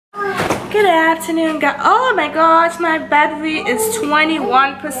Good afternoon, guys. Oh my gosh, my battery is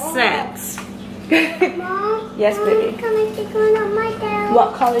 21%. Mom? Yes, baby. Can I take one of my dad?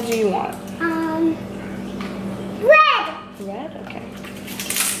 What color do you want? Red. Red? Okay.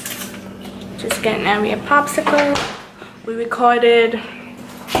 Just getting Abby a popsicle. We recorded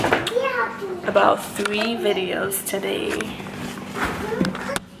about 3 videos today.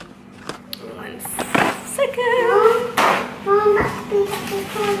 1 second.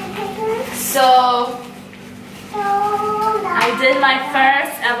 So I did my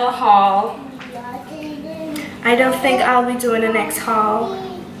first ever haul. I don't think I'll be doing the next haul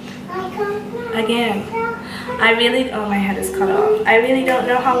again. I really, oh, my head is cut off. I really don't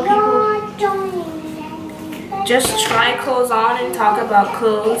know how people just try clothes on and talk about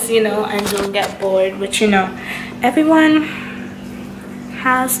clothes, you know, and don't get bored. But you know, everyone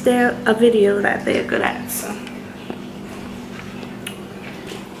has a video that they're good at. So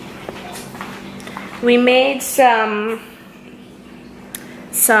we made a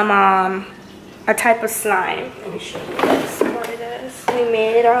type of slime. Let me show you what it is. We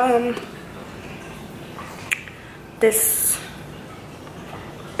made this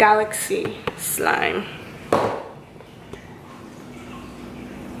galaxy slime.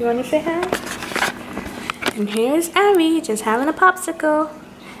 You want to say hi? And here's Ari just having a popsicle.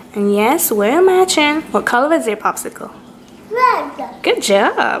 And yes, we're matching. What color is your popsicle? Red. Good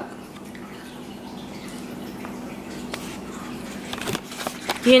job.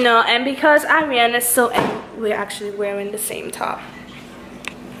 You know, and because Ariana is so, we're actually wearing the same top.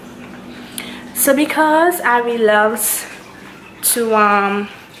 So because Ari loves to,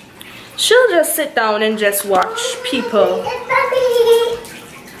 she'll just sit down and just watch people.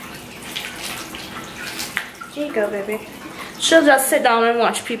 Here you go, baby. She'll just sit down and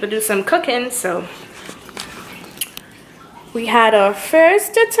watch people do some cooking. So we had our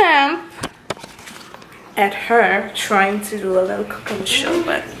first attempt at her trying to do a little cooking show,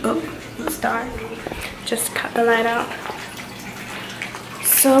 but oh, it's dark. Just cut the light out.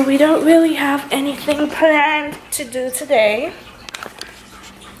 So we don't really have anything planned to do today.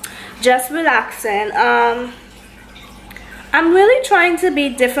 Just relaxing. I'm really trying to be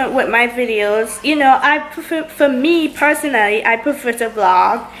different with my videos. You know, I prefer, for me personally, I prefer to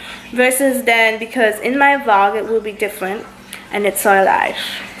vlog versus then, because in my vlog it will be different and it's our life.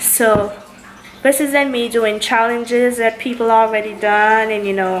 So versus then me doing challenges that people already done, and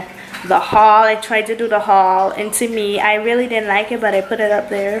you know, the haul. I tried to do the haul, and to me, I really didn't like it, but I put it up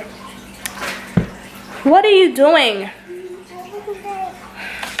there. What are you doing?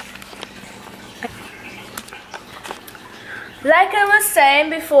 Like I was saying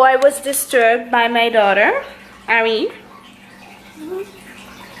before, I was disturbed by my daughter, Ari.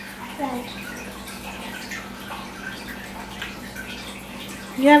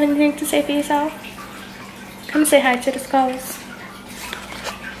 You have anything to say for yourself? Come say hi to the scholars.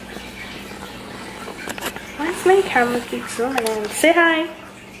 Why does my camera keep zooming in? Say hi.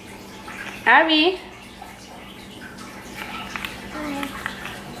 Abby. Hi.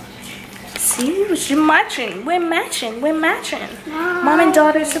 See, you're matching. We're matching. We're matching. Mom and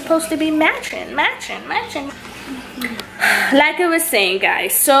daughter are supposed to be matching. Matching. Matching. Like I was saying,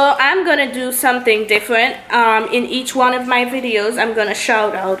 guys, so I'm gonna do something different. In each one of my videos, I'm gonna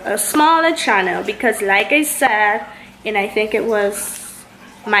shout out a smaller channel, because like I said, and I think it was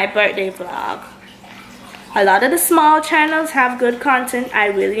my birthday vlog, a lot of the small channels have good content. I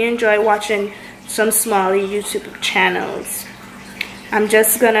really enjoy watching some smaller YouTube channels. I'm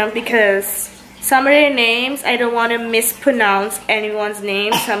just gonna, because some of their names, I don't want to mispronounce anyone's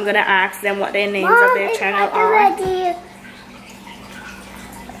name, so I'm gonna ask them what their names of their channel are.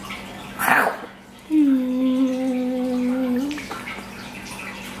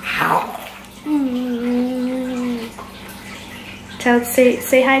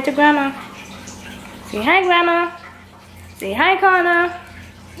 Say hi to Grandma. Say hi, Grandma. Say hi, Connor.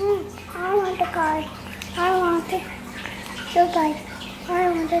 I want the card. I want to show bye. I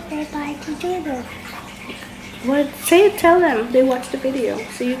want to say bye to Jesus. What? Say it. Tell them they watched the video,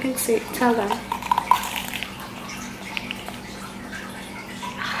 so you can tell them.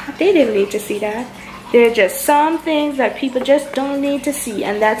 They didn't need to see that. There are just some things that people just don't need to see,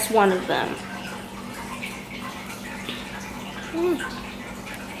 and that's one of them.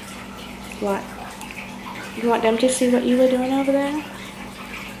 What? You want them to see what you were doing over there?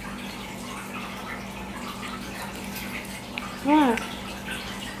 What?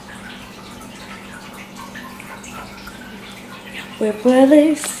 We're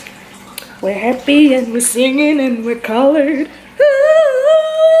brothers, we're happy and we're singing and we're colored. Ooh,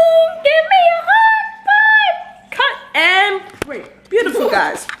 give me a high five! Cut and break. Beautiful,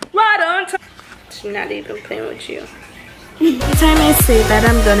 guys. Right on. don't talk. She's not even playing with you. Every time I say that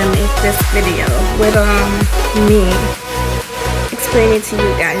I'm gonna make this video with me explaining to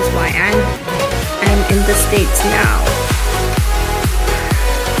you guys why I'm in the States now,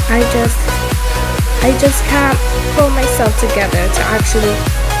 I just can't pull myself together to actually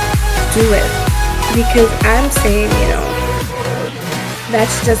do it, because I'm saying, you know,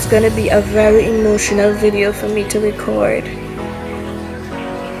 that's just gonna be a very emotional video for me to record.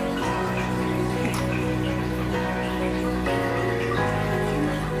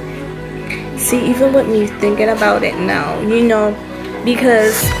 See, even with me thinking about it now, you know,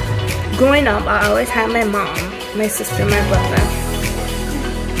 because growing up, I always had my mom, my sister, my brother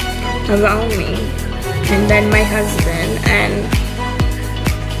around me, and then my husband, and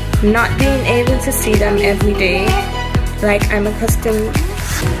not being able to see them every day like I'm accustomed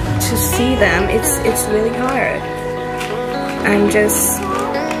to see them, it's really hard. I'm just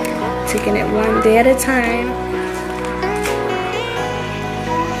taking it one day at a time.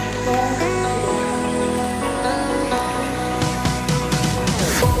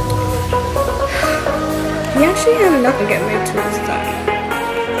 We actually have enough to get my tools done.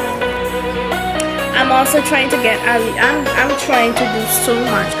 I'm also trying to get I'm trying to do so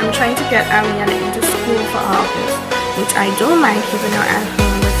much. I'm trying to get Ariana into school for August, which I don't mind keeping her at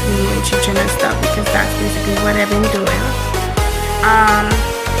home with me and teaching her stuff, because that's basically what I've been doing.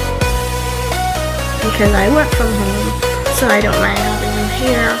 Because I work from home, so I don't mind having her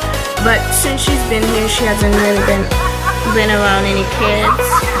here. But since she's been here, she hasn't really been around any kids.